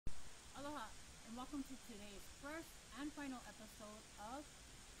and welcome to today's first and final episode of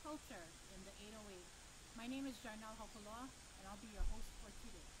Culture in the 808. My name is Jarnal Hopaloa, and I'll be your host for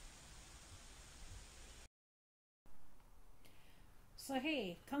today. So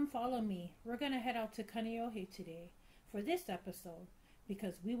hey, come follow me. We're going to head out to Kaneohe today for this episode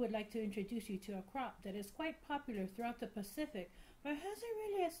because we would like to introduce you to a crop that is quite popular throughout the Pacific but hasn't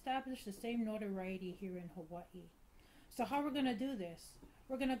really established the same notoriety here in Hawaii. So how we're going to do this?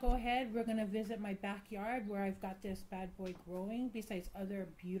 We're going to go ahead, we're going to visit my backyard where I've got this bad boy growing besides other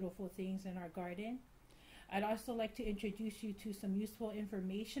beautiful things in our garden. I'd also like to introduce you to some useful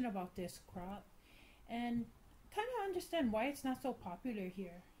information about this crop and kind of understand why it's not so popular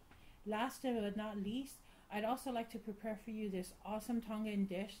here. Last but not least, I'd also like to prepare for you this awesome Tongan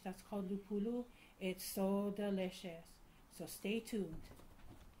dish that's called lupulu. It's so delicious. So stay tuned.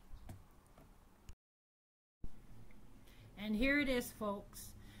 And here it is, folks.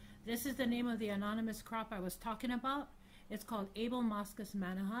 This is the name of the anonymous crop I was talking about. It's called Abelmoschus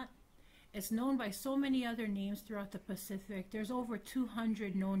manihot. It's known by so many other names throughout the Pacific. There's over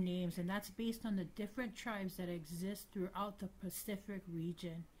 200 known names, and that's based on the different tribes that exist throughout the Pacific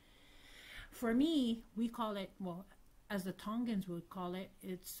region. For me, we call it, well, as the Tongans would call it,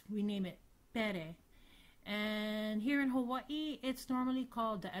 we name it pere. And here in Hawaii, it's normally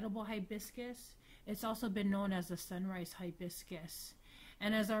called the Edible Hibiscus. It's also been known as the sunrise hibiscus.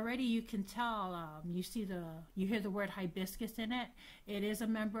 And as already you can tell, you hear the word hibiscus in it. It is a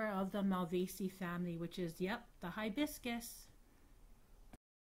member of the Malvaceae family, which is, yep, the hibiscus.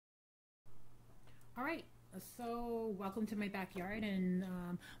 All right, so welcome to my backyard, and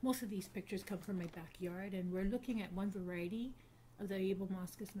most of these pictures come from my backyard, and we're looking at one variety of the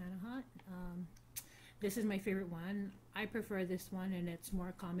Abelmoschus manihot. This is my favorite one. I prefer this one, and it's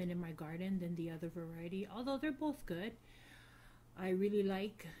more common in my garden than the other variety, although they're both good. I really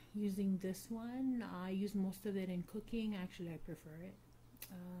like using this one. I use most of it in cooking. Actually, I prefer it.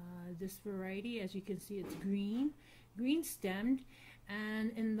 This variety, as you can see, it's green stemmed,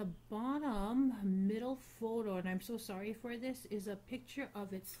 and in the bottom middle photo, and I'm so sorry for this, is a picture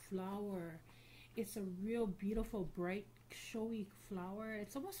of its flower. It's a real beautiful, bright, showy flower.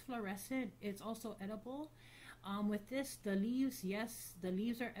 It's almost fluorescent. It's also edible. With this, the leaves, yes, the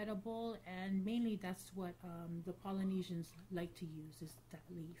leaves are edible, and mainly that's what the Polynesians like to use, is that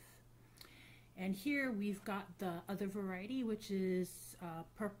leaf. And here we've got the other variety, which is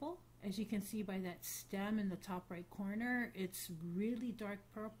purple. As you can see by that stem in the top right corner, it's really dark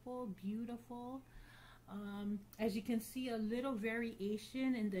purple, beautiful. As you can see, a little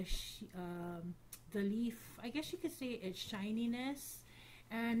variation in the leaf. I guess you could say its shininess,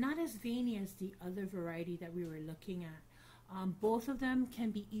 and not as veiny as the other variety that we were looking at. Both of them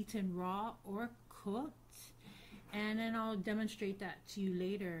can be eaten raw or cooked, and then I'll demonstrate that to you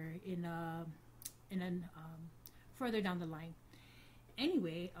later further down the line.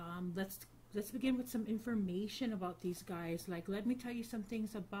 Anyway, let's begin with some information about these guys. Like, let me tell you some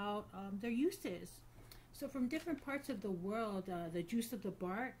things about their uses. So from different parts of the world, the juice of the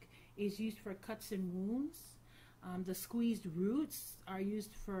bark is used for cuts and wounds. The squeezed roots are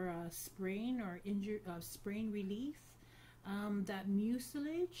used for sprain or sprain relief. That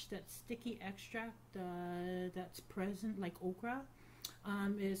mucilage, that sticky extract that's present, like okra,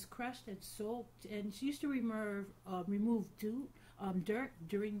 is crushed and soaked, and it's used to remove dirt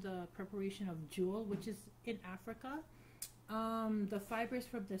during the preparation of jewel, which is in Africa. The fibers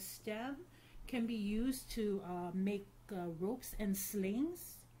from the stem can be used to make ropes and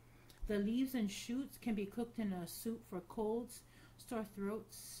slings. The leaves and shoots can be cooked in a soup for colds, sore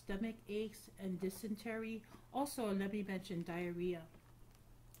throats, stomach aches, and dysentery. Also, let me mention diarrhea.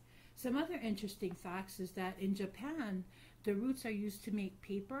 Some other interesting facts is that in Japan, the roots are used to make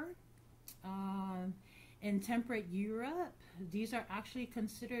paper. In temperate Europe, these are actually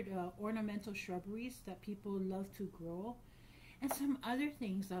considered ornamental shrubberies that people love to grow. And some other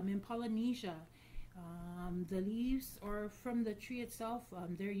things, in Polynesia, the leaves or from the tree itself,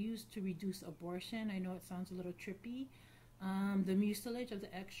 they're used to reduce abortion. I know it sounds a little trippy. The mucilage of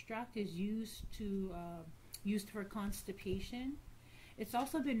the extract is used for constipation. It's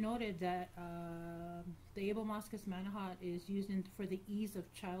also been noted that the Abelmoschus manihot is used for the ease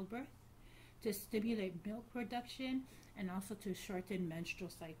of childbirth, to stimulate milk production, and also to shorten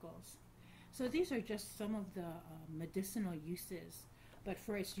menstrual cycles. So these are just some of the medicinal uses. But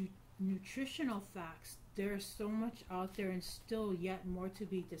for its nutritional facts, there's so much out there and still yet more to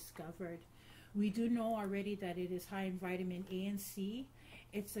be discovered. We do know already that it is high in vitamin A and C.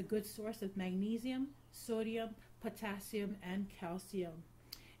 It's a good source of magnesium, sodium, potassium, and calcium.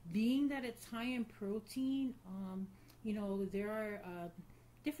 Being that it's high in protein, there are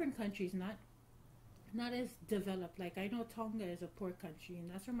different countries, not not as developed. Like I know Tonga is a poor country, and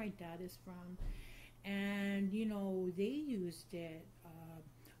that's where my dad is from. And you know, they used it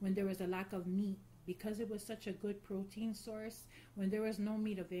when there was a lack of meat, because it was such a good protein source. When there was no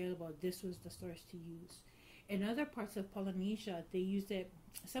meat available, this was the source to use. In other parts of Polynesia, they use it.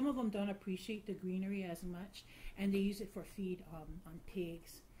 Some of them don't appreciate the greenery as much, and they use it for feed on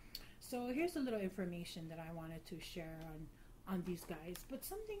pigs. So here's a little information that I wanted to share on these guys. But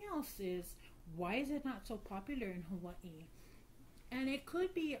something else is, why is it not so popular in Hawaii? And it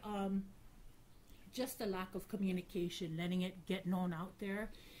could be just a lack of communication, letting it get known out there.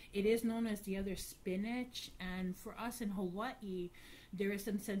 It is known as the other spinach, and for us in Hawaii, there is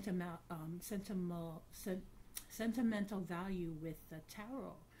some sentimental value with the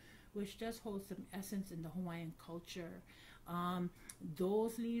taro, which does hold some essence in the Hawaiian culture.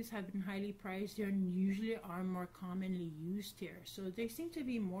 Those leaves have been highly prized here and usually are more commonly used here, so they seem to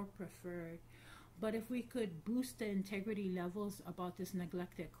be more preferred. But if we could boost the integrity levels about this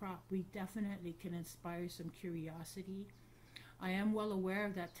neglected crop, we definitely can inspire some curiosity. I am well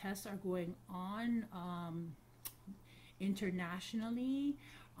aware that tests are going on internationally,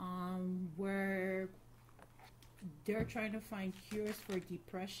 where they're trying to find cures for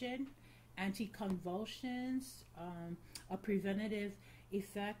depression, anticonvulsions, a preventative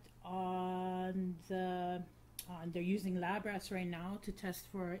effect on the they're using lab rats right now to test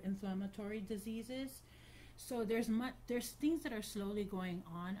for inflammatory diseases. So there's things that are slowly going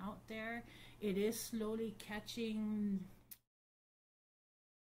on out there. It is slowly catching.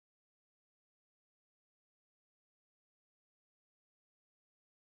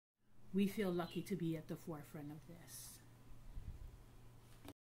 We feel lucky to be at the forefront of this.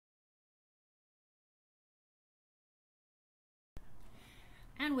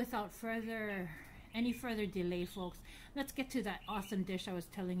 And without any further delay, folks, let's get to that awesome dish I was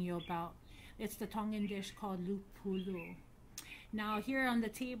telling you about. It's the Tongan dish called lupulu. Now here on the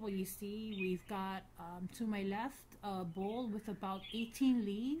table, you see we've got to my left a bowl with about 18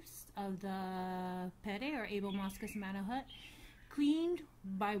 leaves of the pere or Abelmoschus manihot, cleaned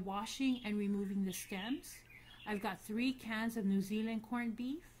by washing and removing the stems. I've got 3 cans of New Zealand corned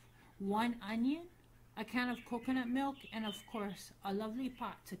beef, 1 onion, a can of coconut milk, and of course a lovely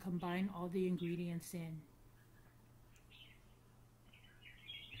pot to combine all the ingredients in.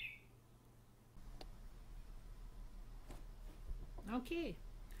 Okay,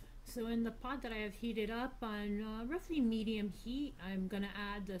 so in the pot that I have heated up on roughly medium heat, I'm gonna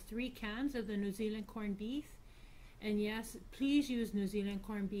add the 3 cans of the New Zealand corned beef. And yes, please use New Zealand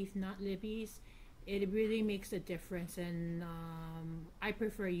corned beef, not Libby's. It really makes a difference, and I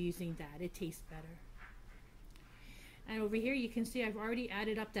prefer using that. It tastes better. And over here you can see I've already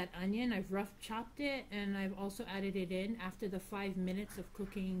added up that onion. I've rough chopped it, and I've also added it in after the 5 minutes of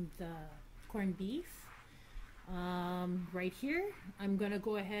cooking the corned beef. Right here I'm gonna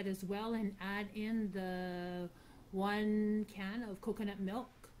go ahead as well and add in the 1 can of coconut milk.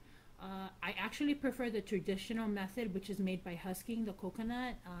 I actually prefer the traditional method, which is made by husking the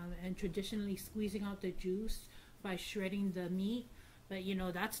coconut and traditionally squeezing out the juice by shredding the meat, but you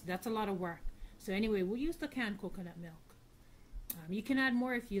know, that's a lot of work. So anyway, we'll use the canned coconut milk. You can add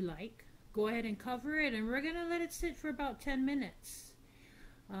more if you like. Go ahead and cover it, and we're gonna let it sit for about 10 minutes.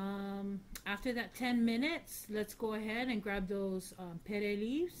 After that 10 minutes, let's go ahead and grab those pere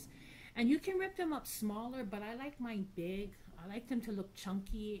leaves, and you can rip them up smaller, but I like mine big. I like them to look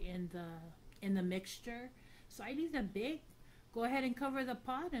chunky in the mixture, so I leave them big. Go ahead and cover the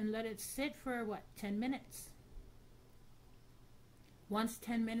pot and let it sit for what, 10 minutes. Once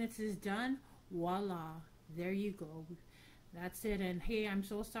 10 minutes is done, voila, there you go. That's it. And hey, I'm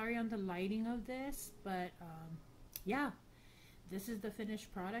so sorry on the lighting of this, but yeah, this is the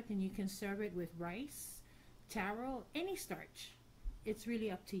finished product, and you can serve it with rice, taro, any starch. It's really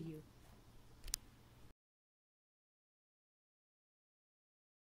up to you.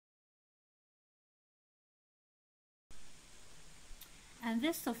 And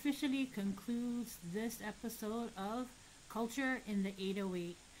this officially concludes this episode of Culture in the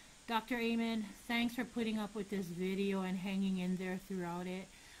 808. Dr. Amen, thanks for putting up with this video and hanging in there throughout it.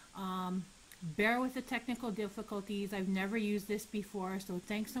 Bear with the technical difficulties. I've never used this before, so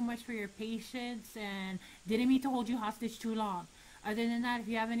thanks so much for your patience, and didn't mean to hold you hostage too long. Other than that, if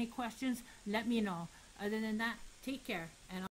you have any questions, let me know. Other than that, take care, and